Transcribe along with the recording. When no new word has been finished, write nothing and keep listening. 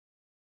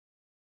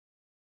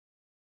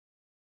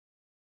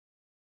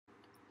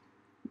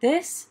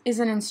This is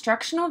an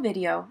instructional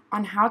video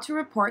on how to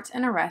report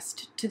an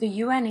arrest to the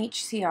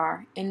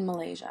UNHCR in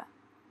Malaysia.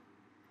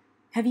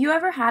 Have you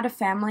ever had a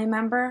family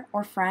member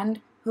or friend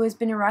who has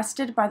been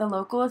arrested by the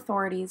local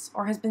authorities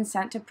or has been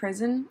sent to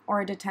prison or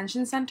a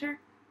detention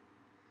center?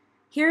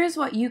 Here is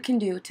what you can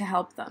do to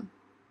help them.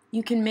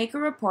 You can make a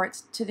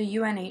report to the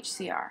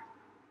UNHCR.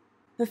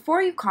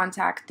 Before you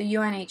contact the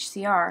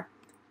UNHCR,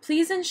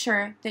 please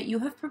ensure that you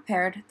have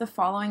prepared the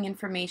following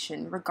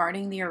information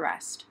regarding the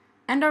arrest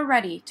and are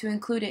ready to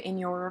include it in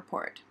your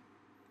report.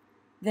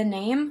 The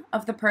name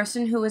of the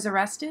person who is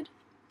arrested,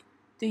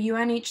 the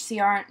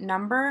UNHCR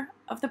number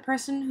of the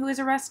person who is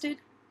arrested,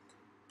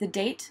 the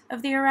date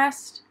of the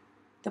arrest,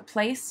 the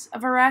place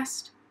of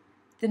arrest,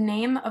 the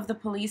name of the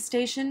police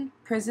station,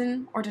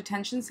 prison, or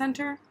detention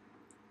center,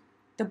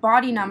 the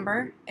body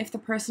number if the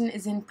person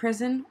is in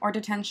prison or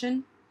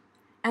detention,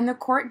 and the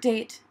court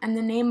date and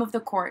the name of the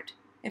court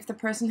if the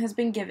person has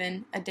been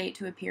given a date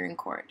to appear in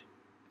court.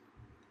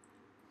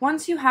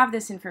 Once you have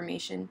this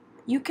information,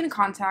 you can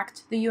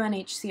contact the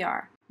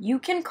UNHCR. You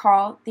can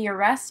call the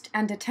Arrest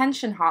and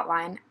Detention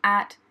Hotline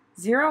at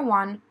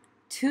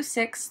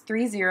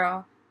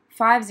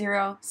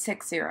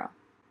 01-2630-5060.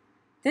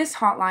 This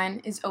hotline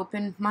is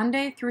open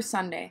Monday through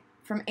Sunday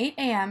from 8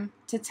 a.m.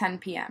 to 10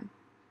 p.m.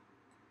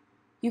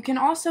 You can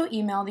also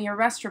email the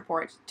arrest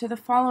report to the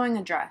following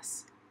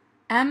address: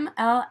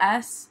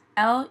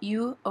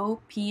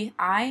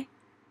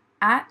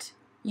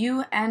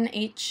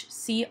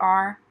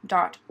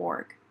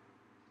 mlslupi@unhcr.org.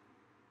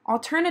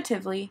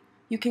 Alternatively,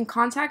 you can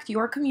contact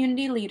your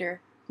community leader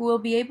who will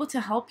be able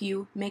to help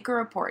you make a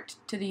report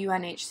to the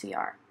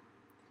UNHCR.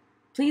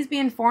 Please be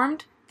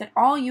informed that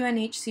all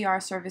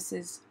UNHCR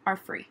services are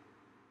free.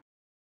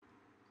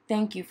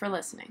 Thank you for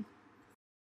listening.